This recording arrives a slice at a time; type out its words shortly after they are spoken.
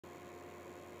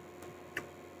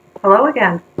Hello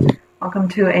again. Welcome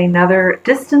to another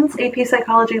distance AP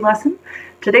Psychology lesson.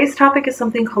 Today's topic is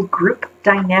something called group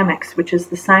dynamics, which is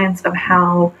the science of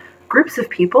how groups of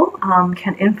people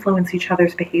can influence each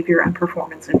other's behavior and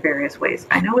performance in various ways.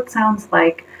 I know it sounds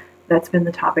like that's been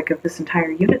the topic of this entire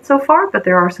unit so far, but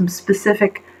there are some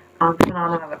specific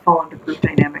phenomena that fall under group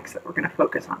dynamics that we're going to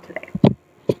focus on today.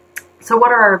 So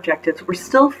what are our objectives? We're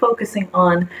still focusing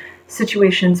on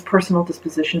situations, personal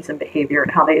dispositions, and behavior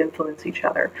and how they influence each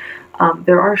other.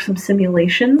 There are some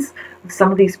simulations of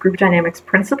some of these group dynamics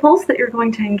principles that you're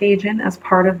going to engage in as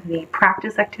part of the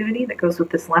practice activity that goes with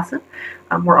this lesson.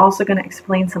 We're also going to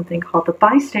explain something called the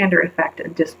bystander effect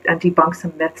and debunk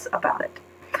some myths about it.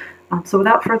 So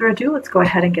without further ado, let's go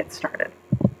ahead and get started.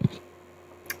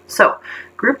 So,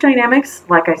 group dynamics,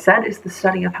 like I said, is the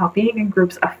study of how being in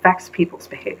groups affects people's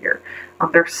behavior.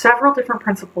 There are several different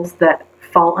principles that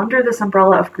fall under this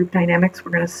umbrella of group dynamics.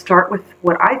 We're going to start with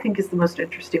what I think is the most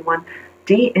interesting one,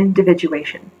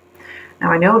 de-individuation.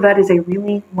 Now, I know that is a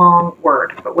really long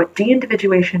word, but what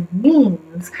de-individuation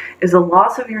means is a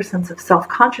loss of your sense of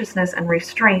self-consciousness and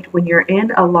restraint when you're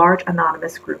in a large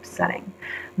anonymous group setting.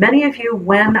 Many of you,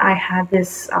 when I had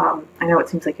this, I know it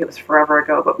seems like it was forever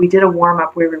ago, but we did a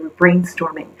warm-up where we were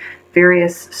brainstorming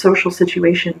various social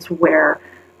situations where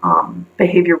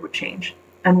behavior would change.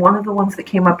 And one of the ones that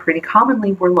came up pretty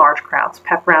commonly were large crowds,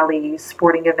 pep rallies,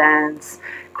 sporting events,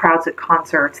 crowds at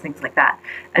concerts, things like that.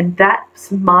 And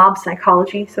that's mob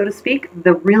psychology, so to speak.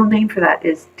 The real name for that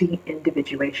is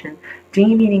de-individuation.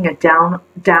 De meaning a down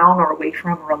or away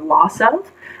from or a loss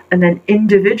of, and then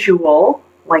individual,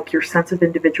 like your sense of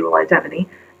individual identity,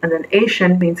 and then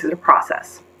ation means it's a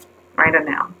process, right, a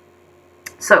noun.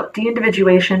 So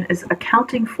de-individuation is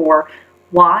accounting for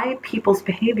why people's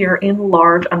behavior in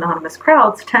large anonymous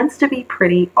crowds tends to be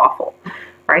pretty awful,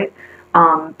 right?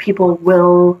 People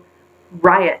will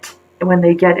riot when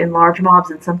they get in large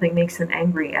mobs and something makes them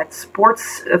angry. At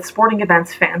sporting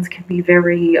events, fans can be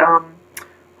very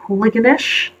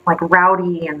hooliganish, like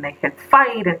rowdy, and they can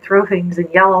fight and throw things and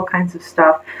yell all kinds of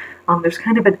stuff. There's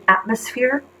kind of an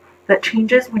atmosphere that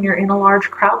changes when you're in a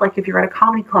large crowd. Like if you're at a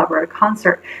comedy club or at a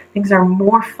concert, things are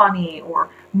more funny or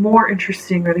more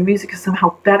interesting, or the music is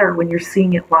somehow better when you're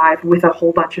seeing it live with a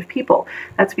whole bunch of people.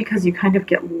 That's because you kind of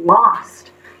get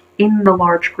lost in the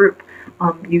large group.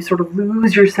 You sort of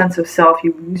lose your sense of self,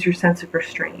 you lose your sense of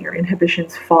restraint, your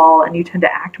inhibitions fall, and you tend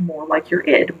to act more like your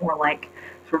id, more like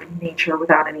sort of nature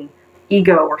without any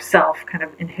ego or self kind of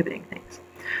inhibiting things.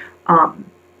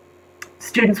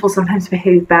 Students will sometimes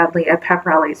behave badly at pep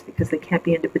rallies because they can't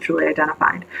be individually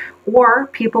identified. Or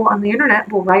people on the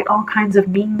internet will write all kinds of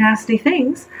mean, nasty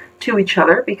things to each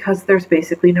other because there's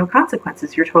basically no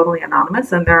consequences. You're totally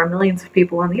anonymous and there are millions of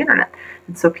people on the internet.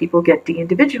 And so people get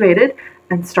de-individuated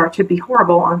and start to be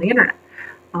horrible on the internet.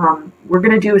 We're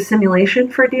going to do a simulation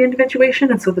for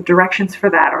de-individuation, and so the directions for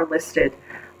that are listed.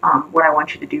 What I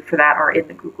want you to do for that are in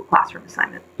the Google Classroom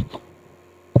assignment.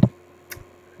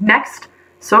 Next,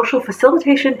 social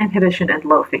facilitation, inhibition, and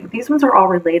loafing. These ones are all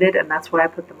related, and that's why I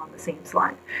put them on the same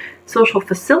slide. Social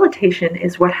facilitation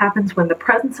is what happens when the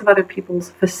presence of other people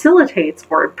facilitates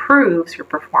or improves your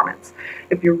performance.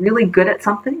 If you're really good at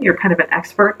something, you're kind of an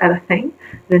expert at a thing,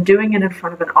 then doing it in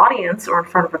front of an audience or in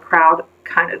front of a crowd,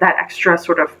 kind of that extra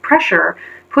sort of pressure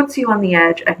puts you on the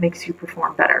edge and makes you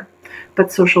perform better.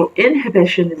 But social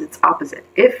inhibition is its opposite.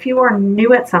 If you are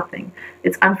new at something,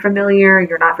 it's unfamiliar,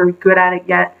 you're not very good at it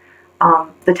yet,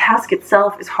 the task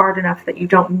itself is hard enough that you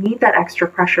don't need that extra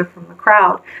pressure from the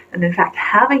crowd, and in fact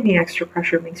having the extra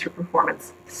pressure makes your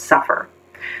performance suffer.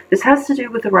 This has to do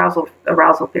with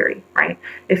arousal theory, right?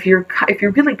 If you're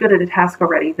really good at a task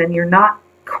already, then you're not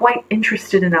quite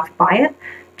interested enough by it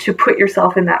to put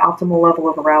yourself in that optimal level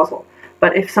of arousal.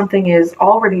 But if something is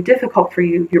already difficult for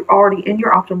you, you're already in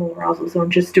your optimal arousal zone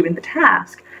just doing the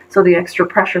task, so the extra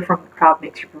pressure from the crowd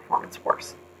makes your performance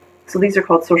worse. So these are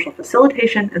called social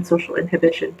facilitation and social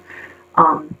inhibition,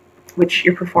 which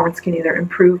your performance can either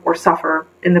improve or suffer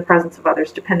in the presence of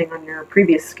others depending on your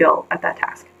previous skill at that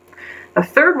task. The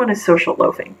third one is social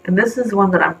loafing, and this is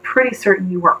one that I'm pretty certain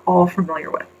you are all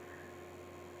familiar with.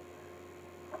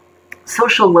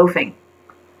 Social loafing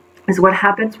is what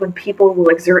happens when people will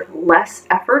exert less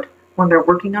effort when they're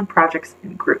working on projects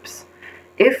in groups.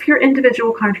 If your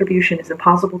individual contribution is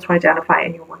impossible to identify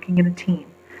and you're working in a team,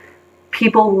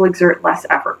 people will exert less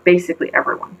effort, basically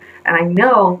everyone. And I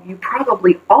know you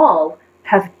probably all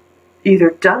have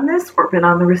either done this or been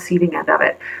on the receiving end of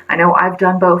it. I know I've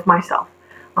done both myself.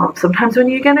 Sometimes when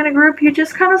you get in a group, you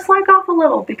just kind of slack off a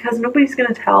little because nobody's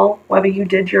going to tell whether you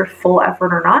did your full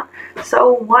effort or not.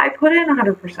 So why put in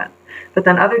 100%? But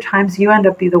then other times you end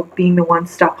up being the one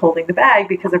stuck holding the bag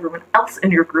because everyone else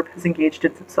in your group has engaged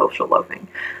in some social loafing.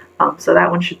 So that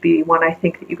one should be one I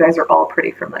think that you guys are all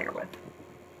pretty familiar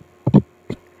with.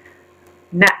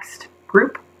 Next,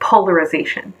 group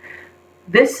polarization.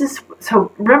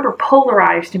 So remember,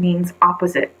 polarized means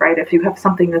opposite, right? If you have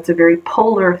something that's a very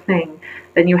polar thing,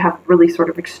 then you have really sort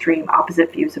of extreme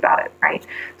opposite views about it, right?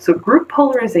 So group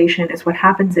polarization is what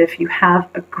happens if you have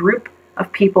a group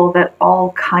of people that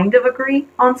all kind of agree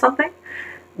on something.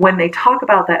 When they talk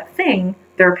about that thing,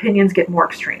 their opinions get more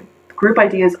extreme. Group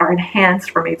ideas are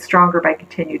enhanced or made stronger by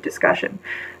continued discussion.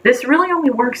 This really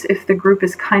only works if the group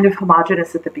is kind of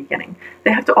homogenous at the beginning.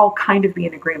 They have to all kind of be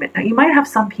in agreement. Now, you might have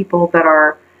some people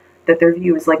that their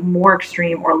view is like more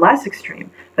extreme or less extreme,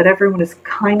 but everyone is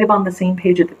kind of on the same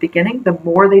page at the beginning. The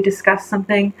more they discuss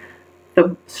something,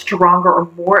 the stronger or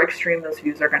more extreme those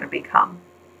views are going to become.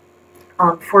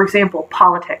 For example,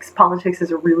 politics. Politics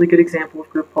is a really good example of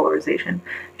group polarization.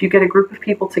 If you get a group of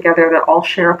people together that all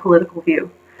share a political view,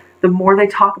 the more they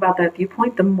talk about that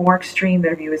viewpoint, the more extreme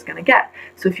their view is going to get.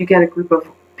 So if you get a group of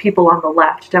people on the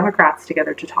left, Democrats,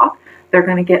 together to talk, they're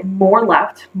going to get more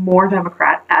left, more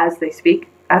Democrat as they speak,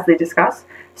 as they discuss.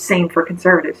 Same for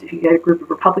conservatives. If you get a group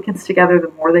of Republicans together, the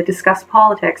more they discuss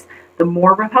politics, the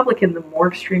more Republican, the more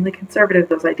extremely conservative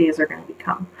those ideas are going to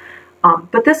become.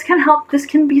 But this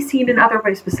can be seen in other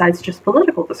ways besides just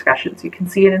political discussions. You can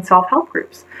see it in self-help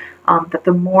groups, that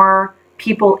the more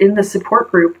people in the support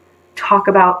group talk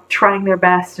about trying their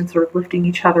best and sort of lifting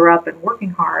each other up and working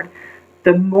hard,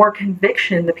 the more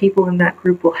conviction the people in that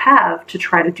group will have to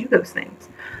try to do those things.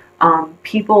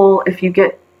 If you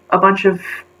get a bunch of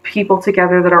people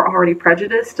together that are already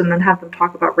prejudiced and then have them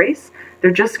talk about race, they're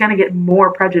just going to get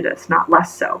more prejudice, not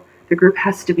less so. The group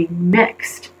has to be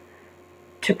mixed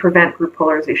to prevent group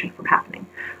polarization from happening.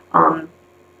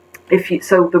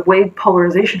 So the way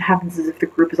polarization happens is if the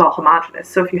group is all homogenous.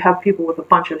 So if you have people with a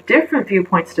bunch of different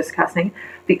viewpoints discussing,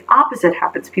 the opposite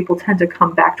happens. People tend to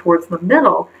come back towards the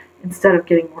middle instead of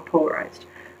getting more polarized.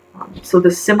 So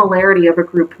the similarity of a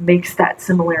group makes that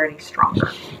similarity stronger.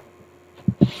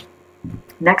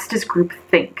 Next is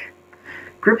groupthink.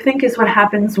 Groupthink is what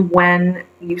happens when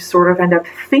you sort of end up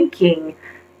thinking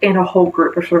in a whole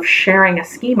group or sort of sharing a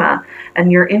schema,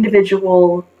 and your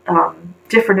individual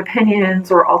different opinions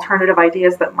or alternative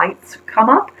ideas that might come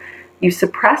up, you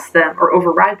suppress them or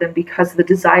override them because the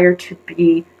desire to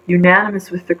be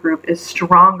unanimous with the group is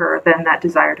stronger than that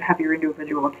desire to have your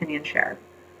individual opinion shared.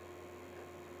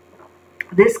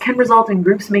 This can result in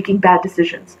groups making bad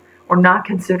decisions or not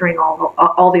considering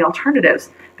all the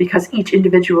alternatives because each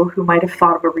individual who might have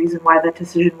thought of a reason why that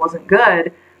decision wasn't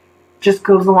good just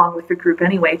goes along with the group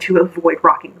anyway to avoid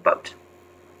rocking the boat.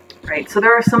 Right, so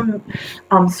there are some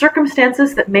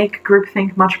circumstances that make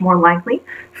groupthink much more likely.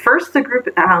 First,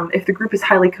 if the group is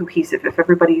highly cohesive, if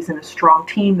everybody's in a strong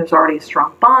team, there's already a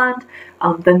strong bond,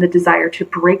 then the desire to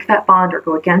break that bond or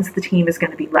go against the team is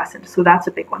going to be lessened. So that's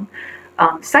a big one.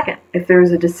 Second, if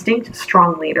there's a distinct,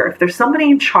 strong leader, if there's somebody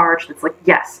in charge that's like,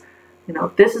 yes,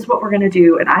 this is what we're going to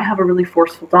do, and I have a really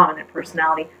forceful, dominant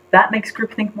personality, that makes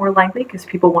groupthink more likely because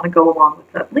people want to go along with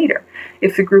that leader.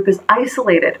 If the group is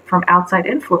isolated from outside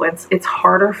influence, it's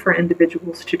harder for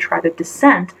individuals to try to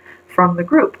dissent from the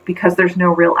group because there's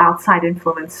no real outside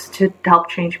influence to help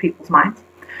change people's minds.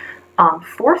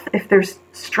 Fourth, if there's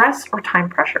stress or time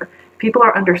pressure. If people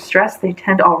are under stress, they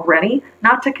tend already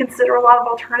not to consider a lot of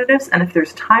alternatives, and if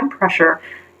there's time pressure,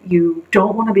 you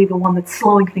don't want to be the one that's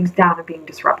slowing things down and being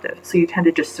disruptive, so you tend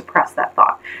to just suppress that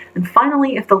thought. And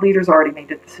finally, if the leader's already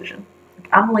made a decision, like,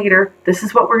 I'm the leader, this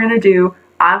is what we're going to do,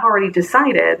 I've already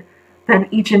decided, then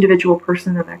each individual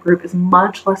person in that group is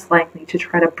much less likely to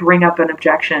try to bring up an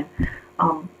objection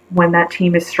when that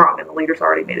team is strong and the leader's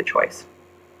already made a choice.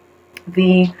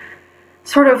 The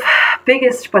sort of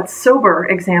biggest but sober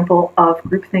example of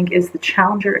groupthink is the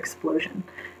Challenger explosion.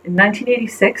 In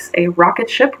 1986, a rocket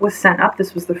ship was sent up.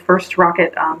 This was the first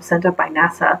rocket sent up by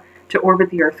NASA to orbit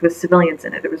the Earth with civilians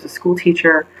in it. There was a school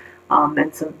teacher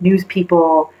and some news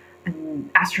people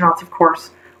and astronauts, of course,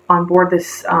 on board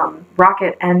this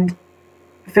rocket. And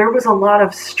there was a lot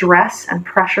of stress and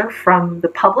pressure from the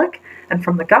public and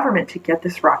from the government to get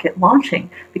this rocket launching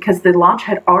because the launch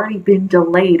had already been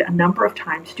delayed a number of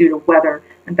times due to weather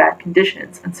and bad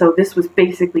conditions. And so this was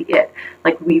basically it.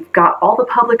 Like, we've got all the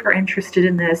public are interested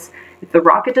in this. If the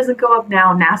rocket doesn't go up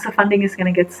now, NASA funding is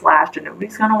going to get slashed and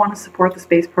nobody's going to want to support the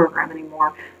space program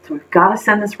anymore. So we've got to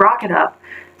send this rocket up.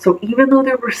 So even though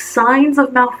there were signs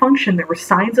of malfunction, there were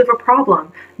signs of a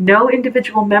problem, no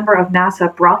individual member of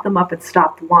NASA brought them up and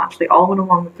stopped the launch. They all went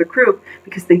along with the group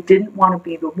because they didn't want to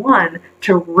be the one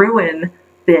to ruin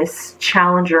this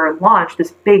Challenger launch,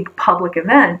 this big public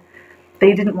event,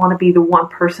 they didn't want to be the one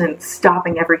person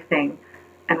stopping everything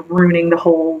and ruining the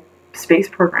whole space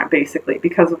program, basically,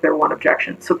 because of their one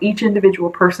objection. So each individual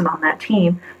person on that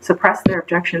team suppressed their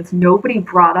objections. Nobody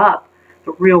brought up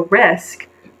the real risk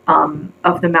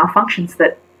of the malfunctions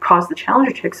that caused the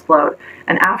Challenger to explode.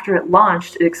 And after it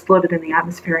launched, it exploded in the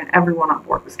atmosphere and everyone on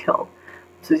board was killed.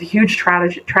 So it's a huge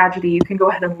tragedy. You can go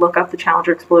ahead and look up the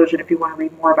Challenger explosion if you want to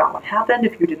read more about what happened,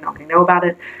 if you didn't already know about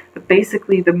it. But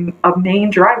basically, a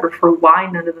main driver for why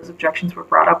none of those objections were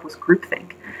brought up was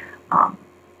groupthink.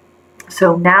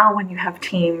 So now when you have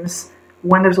teams,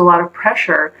 when there's a lot of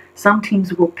pressure, some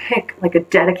teams will pick like a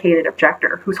dedicated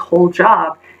objector whose whole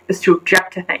job is to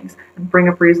object to things and bring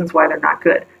up reasons why they're not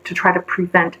good, to try to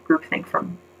prevent groupthink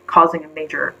from causing a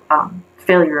major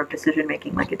failure of decision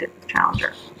making like it did with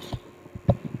Challenger.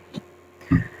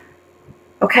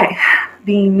 Okay,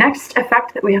 the next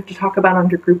effect that we have to talk about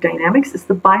under group dynamics is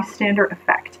the bystander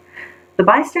effect. The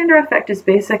bystander effect is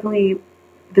basically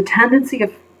the tendency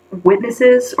of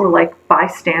witnesses or like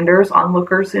bystanders,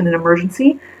 onlookers in an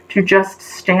emergency, to just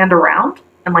stand around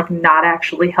and like not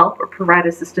actually help or provide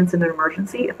assistance in an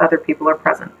emergency if other people are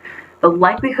present. The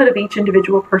likelihood of each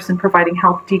individual person providing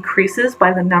help decreases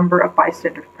by the number of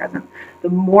bystanders present. The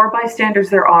more bystanders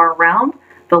there are around,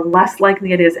 the less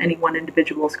likely it is any one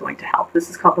individual is going to help. This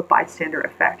is called the bystander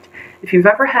effect. If you've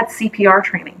ever had CPR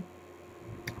training,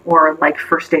 or like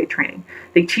first aid training,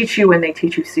 they teach you when they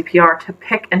teach you CPR to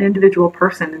pick an individual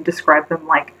person and describe them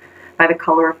like by the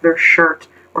color of their shirt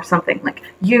or something, like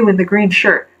you in the green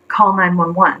shirt, call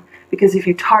 911. Because if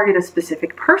you target a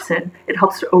specific person, it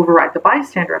helps to override the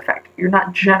bystander effect. You're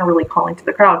not generally calling to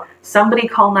the crowd, somebody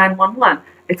call 911.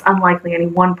 It's unlikely any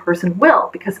one person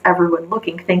will, because everyone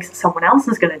looking thinks someone else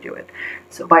is going to do it.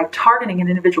 So by targeting an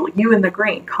individual, you in the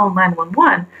green, call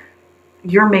 911,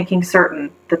 you're making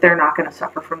certain that they're not going to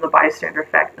suffer from the bystander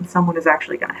effect and someone is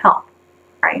actually going to help,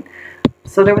 right?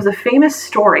 So there was a famous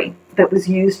story that was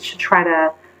used to try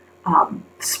to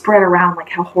spread around like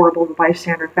how horrible the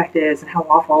bystander effect is and how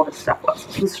awful all this stuff was.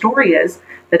 So the story is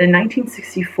that in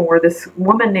 1964, this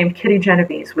woman named Kitty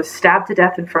Genovese was stabbed to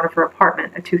death in front of her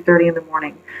apartment at 2:30 in the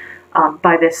morning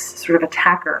by this sort of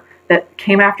attacker that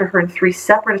came after her in 3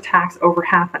 separate attacks over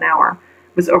half an hour.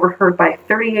 Was overheard by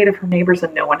 38 of her neighbors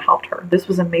and no one helped her. This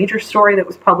was a major story that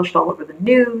was published all over the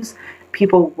news.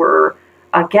 People were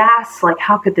aghast, like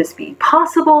how could this be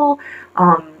possible?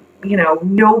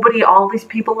 Nobody, all these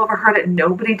people overheard it and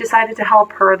nobody decided to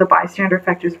help her. The bystander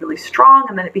effect is really strong,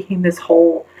 and then it became this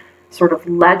whole sort of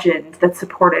legend that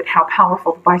supported how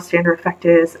powerful the bystander effect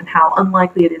is and how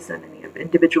unlikely it is that any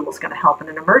individual is going to help in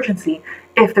an emergency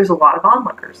if there's a lot of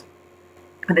onlookers.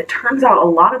 And it turns out a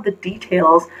lot of the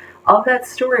details of that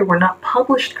story were not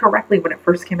published correctly when it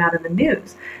first came out in the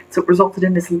news. So it resulted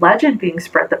in this legend being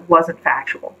spread that wasn't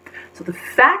factual. So the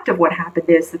fact of what happened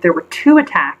is that there were 2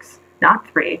 attacks, not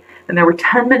 3, and there were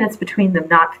 10 minutes between them,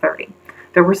 not 30.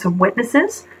 There were some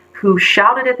witnesses who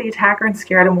shouted at the attacker and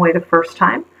scared him away the first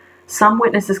time. Some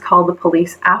witnesses called the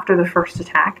police after the first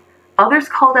attack. Others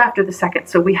called after the second.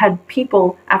 So we had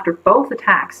people after both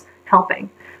attacks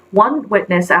helping. One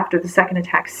witness after the second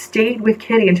attack stayed with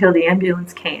Kitty until the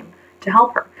ambulance came to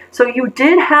help her. So you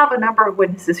did have a number of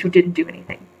witnesses who didn't do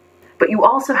anything, but you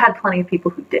also had plenty of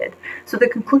people who did. So the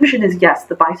conclusion is yes,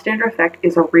 the bystander effect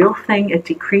is a real thing. It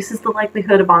decreases the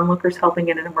likelihood of onlookers helping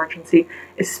in an emergency,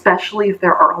 especially if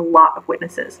there are a lot of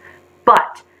witnesses.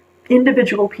 But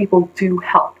individual people do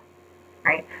help,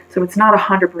 right? So it's not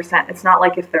 100%. It's not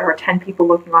like if there are 10 people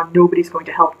looking on, nobody's going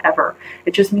to help ever.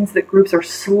 It just means that groups are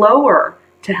slower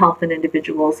to help than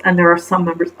individuals, and there are some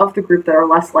members of the group that are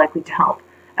less likely to help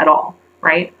at all,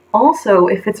 right? Also,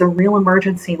 if it's a real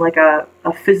emergency, like a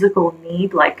physical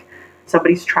need, like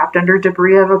somebody's trapped under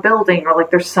debris of a building, or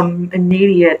like there's some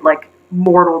immediate, like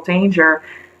mortal danger,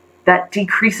 that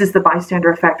decreases the bystander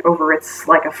effect over it's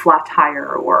like a flat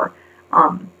tire or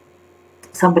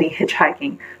somebody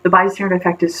hitchhiking. The bystander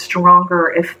effect is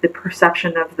stronger if the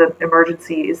perception of the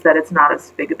emergency is that it's not as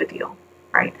big of a deal.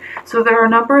 Right? So there are a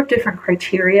number of different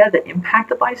criteria that impact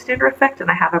the bystander effect,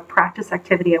 and I have a practice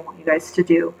activity I want you guys to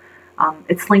do.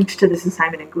 It's linked to this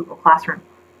assignment in Google Classroom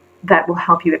that will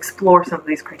help you explore some of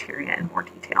these criteria in more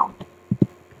detail.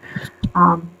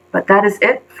 But that is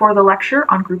it for the lecture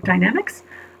on group dynamics.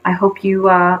 I hope you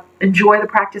enjoy the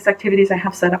practice activities I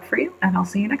have set up for you, and I'll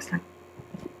see you next time.